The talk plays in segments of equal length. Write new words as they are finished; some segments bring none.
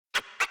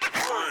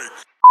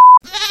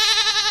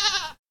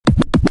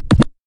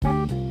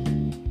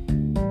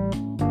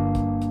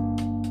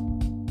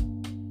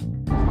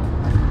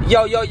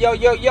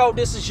Yo,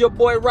 this is your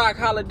boy Rock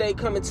Holiday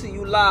coming to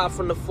you live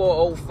from the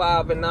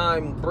 405, and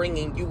I'm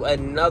bringing you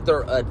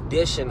another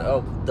edition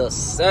of The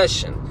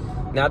Session.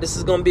 Now, this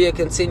is going to be a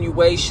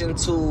continuation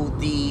to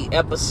the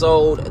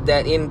episode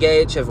that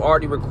Engage have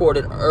already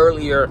recorded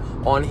earlier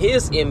on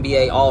his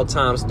NBA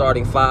all-time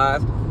starting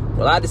five.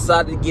 Well, I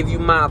decided to give you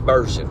my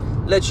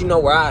version, let you know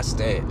where I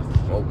stand,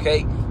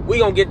 okay? We're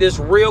going to get this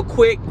real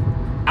quick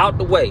out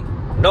the way.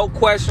 No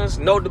questions,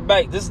 no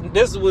debate.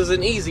 This was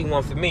an easy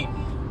one for me.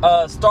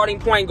 Starting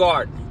point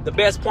guard, the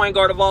best point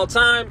guard of all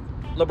time,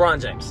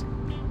 LeBron James.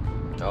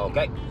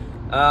 Okay.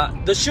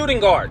 The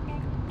shooting guard,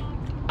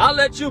 I'll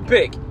let you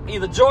pick.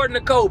 Either Jordan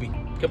or Kobe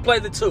can play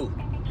the two.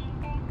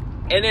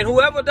 And then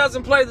whoever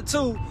doesn't play the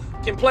two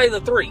can play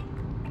the three.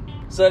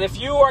 So if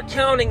you are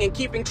counting and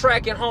keeping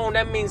track at home,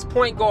 that means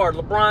point guard,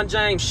 LeBron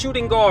James.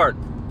 Shooting guard,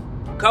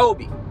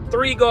 Kobe.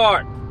 Three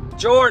guard,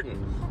 Jordan.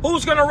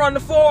 Who's going to run the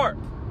four?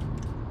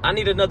 I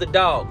need another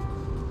dog.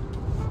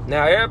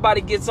 Now,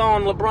 everybody gets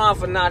on LeBron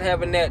for not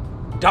having that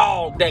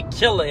dog, that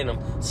killer in him.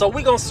 So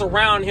we're going to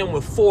surround him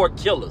with four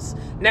killers.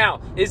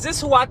 Now, is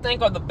this who I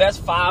think are the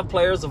best five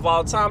players of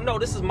all time? No,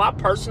 this is my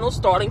personal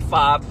starting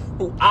five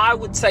who I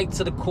would take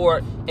to the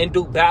court and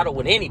do battle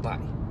with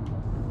anybody.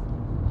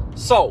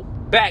 So,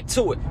 back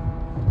to it.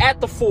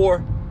 At the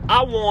four,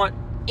 I want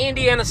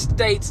Indiana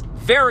State's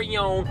very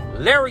own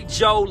Larry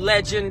Joe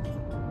legend,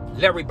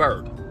 Larry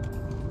Bird.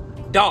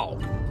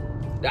 Dog.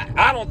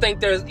 I don't think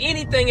there's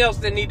anything else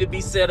that need to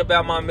be said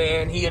about my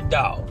man. He a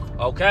dog,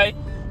 okay?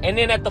 And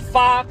then at the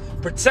five,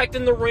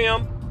 protecting the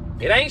rim.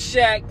 It ain't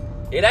Shaq.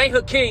 It ain't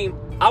Hakeem.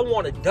 I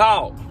want a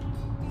dog.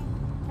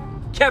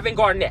 Kevin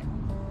Garnett.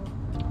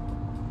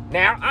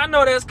 Now, I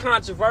know that's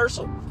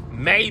controversial.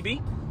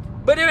 Maybe.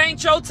 But it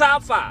ain't your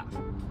top five.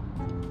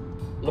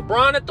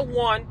 LeBron at the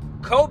one.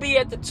 Kobe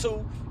at the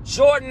two.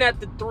 Jordan at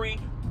the three.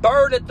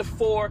 Bird at the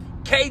four.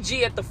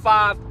 KG at the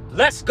five.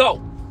 Let's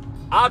go.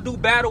 I'll do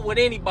battle with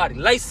anybody.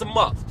 Lace them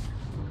up.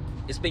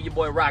 It's been your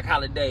boy Rock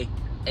Holiday,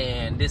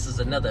 and this is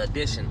another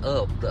edition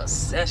of The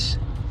Session.